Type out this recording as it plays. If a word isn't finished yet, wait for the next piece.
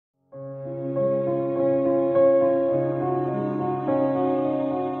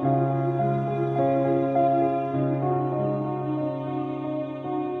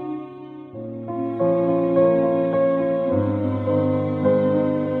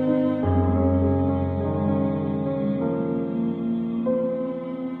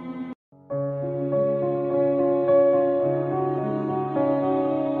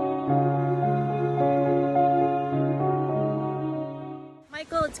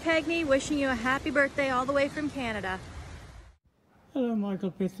Peggy, wishing you a happy birthday all the way from Canada. Hello,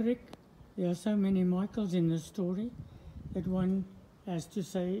 Michael Petherick. There are so many Michaels in this story that one has to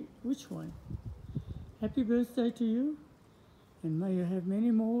say which one. Happy birthday to you, and may you have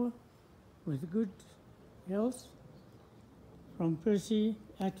many more with good health. From Percy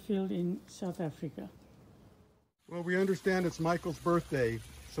Atfield in South Africa. Well, we understand it's Michael's birthday,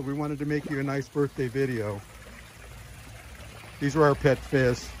 so we wanted to make you a nice birthday video. These are our pet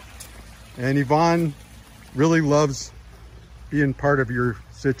fish, and Yvonne really loves being part of your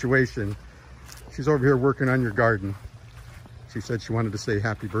situation. She's over here working on your garden. She said she wanted to say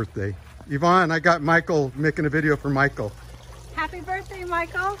happy birthday. Yvonne, I got Michael making a video for Michael. Happy birthday,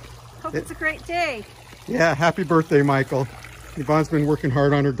 Michael. Hope it's a great day. Yeah, happy birthday, Michael. Yvonne's been working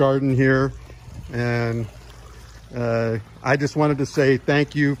hard on her garden here, and I just wanted to say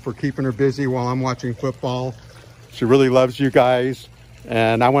thank you for keeping her busy while I'm watching football. She really loves you guys,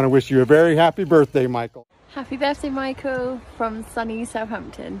 and I want to wish you a very happy birthday, Michael. Happy birthday, Michael, from sunny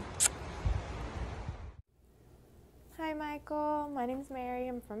Southampton. Hi Michael, my name's Mary.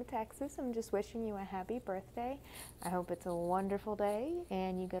 I'm from Texas. I'm just wishing you a happy birthday. I hope it's a wonderful day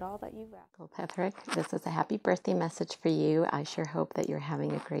and you get all that you've asked. Michael Petherick, this is a happy birthday message for you. I sure hope that you're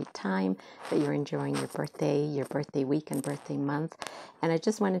having a great time, that you're enjoying your birthday week and birthday month. And I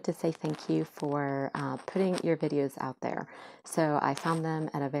just wanted to say thank you for putting your videos out there. So I found them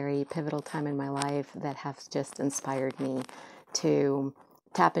at a very pivotal time in my life that has just inspired me to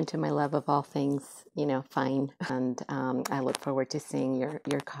tap into my love of all things, fine. And I look forward to seeing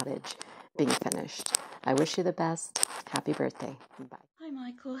your cottage being finished. I wish you the best. Happy birthday. Bye. Hi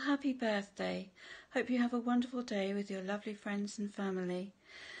Michael, happy birthday. Hope you have a wonderful day with your lovely friends and family.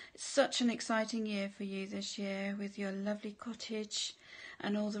 It's such an exciting year for you this year with your lovely cottage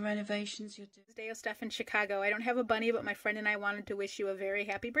and all the renovations you're doing. Dale Steph in Chicago. I don't have a bunny, but my friend and I wanted to wish you a very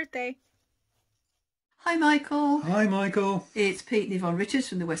happy birthday. Hi Michael. Hi Michael. It's Pete and Yvonne Richards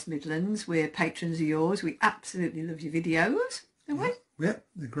from the West Midlands. We're patrons of yours. We absolutely love your videos, don't we? Yeah,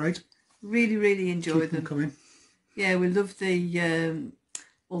 they're great. Really enjoy them. Keep them coming. Yeah, we love the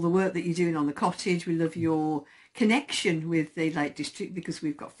all the work that you're doing on the cottage. We love your connection with the Lake District because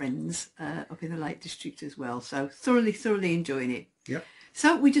we've got friends up in the Lake District as well. So thoroughly enjoying it. Yep.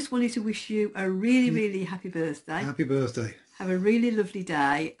 So we just wanted to wish you a really happy birthday. Happy birthday. Have a really lovely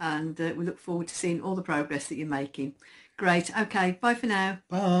day, and we look forward to seeing all the progress that you're making. Great. Okay, bye for now.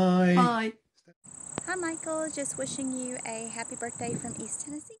 Bye. Bye. Hi Michael, just wishing you a happy birthday from East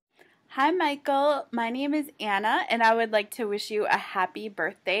Tennessee. Hi Michael, my name is Anna and I would like to wish you a happy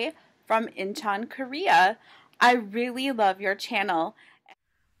birthday from Incheon, Korea. I really love your channel.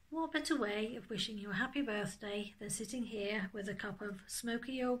 What better way of wishing you a happy birthday than sitting here with a cup of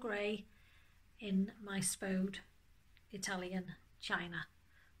smoky Earl Grey in my Spode Italian china.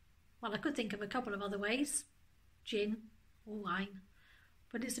 Well, I could think of a couple of other ways, gin or wine,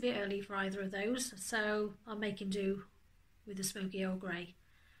 but it's a bit early for either of those, so I'll make him do with the smoky Earl Grey.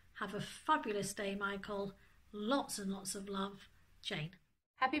 Have a fabulous day, Michael. Lots and lots of love, Jane.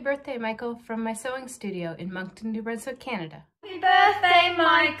 Happy birthday, Michael, from my sewing studio in Moncton, New Brunswick, Canada. Happy birthday,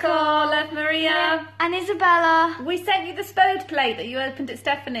 Michael! Love, Maria. And Isabella. We sent you the Spode plate that you opened at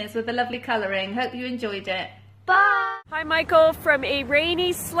Stephanie's with the lovely colouring. Hope you enjoyed it. Bye! Hi Michael, from a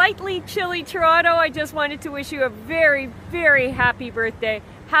rainy, slightly chilly Toronto. I just wanted to wish you a very happy birthday.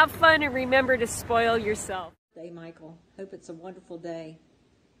 Have fun and remember to spoil yourself. Hey Michael, hope it's a wonderful day.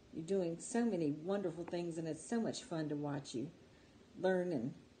 You're doing so many wonderful things and it's so much fun to watch you learn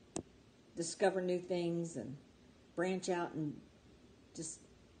and discover new things and branch out and just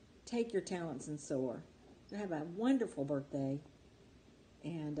take your talents and soar. So have a wonderful birthday,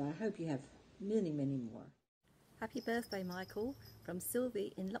 and I hope you have many more. Happy birthday, Michael, from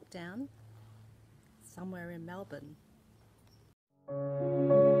Sylvie in lockdown, somewhere in Melbourne.